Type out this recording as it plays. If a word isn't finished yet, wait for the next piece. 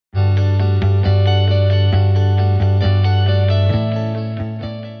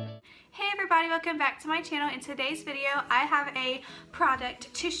welcome back to my channel. In today's video I have a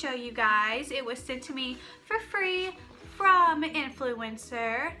product to show you guys. It was sent to me for free from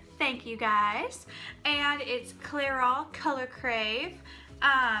influencer. Thank you guys. And it's Clairol Color Crave.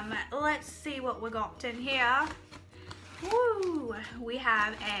 Let's see what we got in here. Woo! We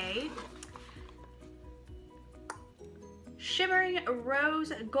have a shimmering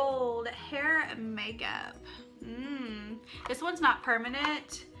rose gold hair makeup. This one's not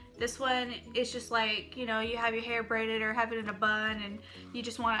permanent. This one is just like, you know, you have your hair braided or have it in a bun and you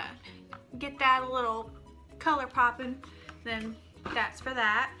just want to get that little color popping, then that's for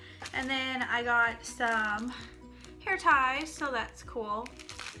that. And then I got some hair ties, so that's cool.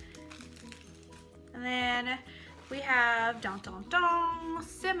 And then we have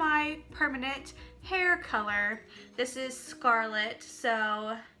semi-permanent hair color. This is Scarlet,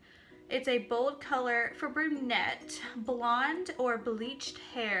 so it's a bold color for brunette, blonde, or bleached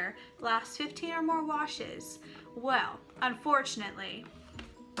hair. Lasts 15 or more washes. Well, unfortunately,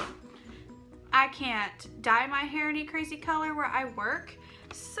 I can't dye my hair any crazy color where I work,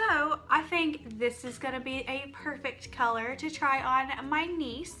 so I think this is gonna be a perfect color to try on my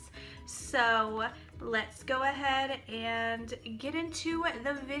niece. So let's go ahead and get into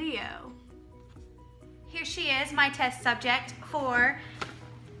the video. Here she is, my test subject for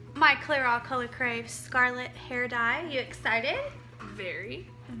my Clairol Color Crave Scarlet hair dye. You excited? Very.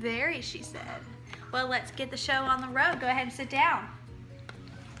 Very, she said. Well, let's get the show on the road. Go ahead and sit down.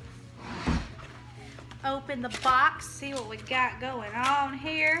 Open the box, see what we got going on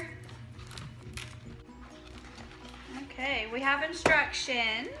here. Okay, we have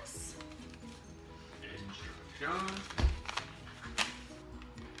instructions.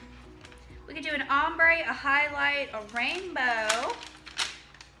 We could do an ombre, a highlight, a rainbow.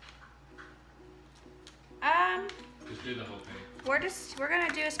 Just do the whole thing. We're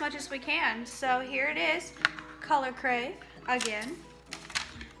gonna do as much as we can. So here it is, Color Crave again.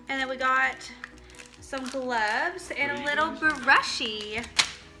 And then we got some gloves and a little brushy.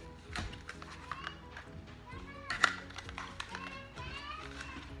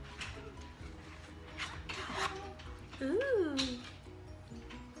 Ooh.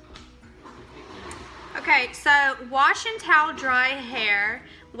 Okay, so wash and towel dry hair.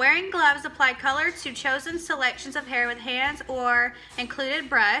 Wearing gloves, apply color to chosen selections of hair with hands or included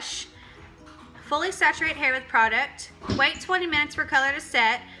brush. Fully saturate hair with product. Wait 20 minutes for color to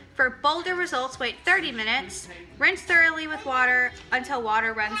set. For bolder results, wait 30 minutes. Rinse thoroughly with water until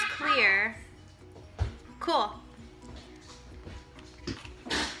water runs clear. Cool.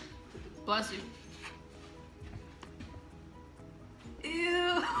 Bless you.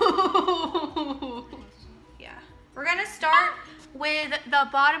 Ew. Yeah. We're gonna start with the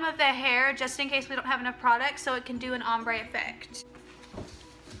bottom of the hair just in case we don't have enough product so it can do an ombre effect.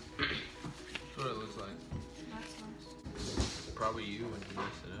 That's what it looks like. That's nice. Probably you when you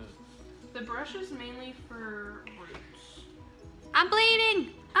mess it up. The brush is mainly for roots. I'm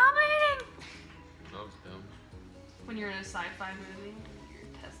bleeding! I'm bleeding! That was dumb. When you're in a sci-fi movie, you're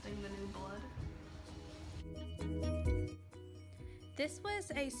testing the new blood. This was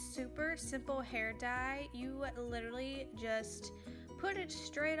a super simple hair dye. You literally just put it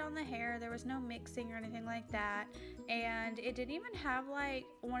straight on the hair. There was no mixing or anything like that. And it didn't even have like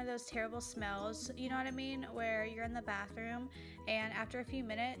one of those terrible smells, you know what I mean? Where you're in the bathroom and after a few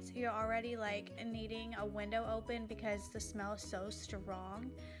minutes, you're already like needing a window open because the smell is so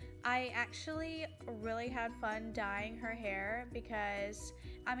strong. I actually really had fun dyeing her hair because,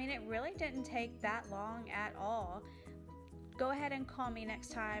 I mean, it really didn't take that long at all. Go ahead and call me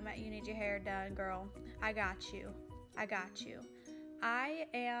next time you need your hair done, girl. I got you. I got you. I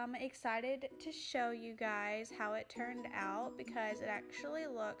am excited to show you guys how it turned out because it actually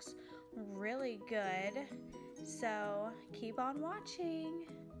looks really good. So keep on watching.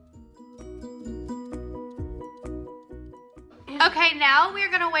 Okay, now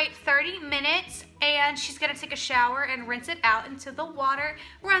we're gonna wait 30 minutes and she's gonna take a shower and rinse it out until the water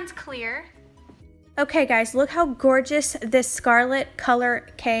runs clear. Okay guys, look how gorgeous this scarlet color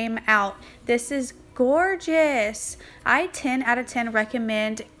came out. This is gorgeous. I 10 out of 10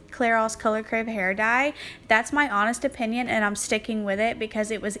 recommend Clairol's Color Crave hair dye. That's my honest opinion and I'm sticking with it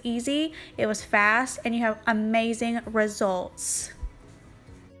because it was easy, it was fast, and you have amazing results.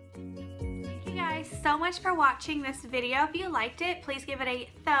 Thank you guys so much for watching this video. If you liked it, please give it a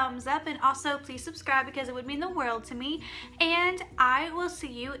thumbs up and also please subscribe because it would mean the world to me. And I will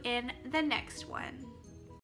see you in the next one.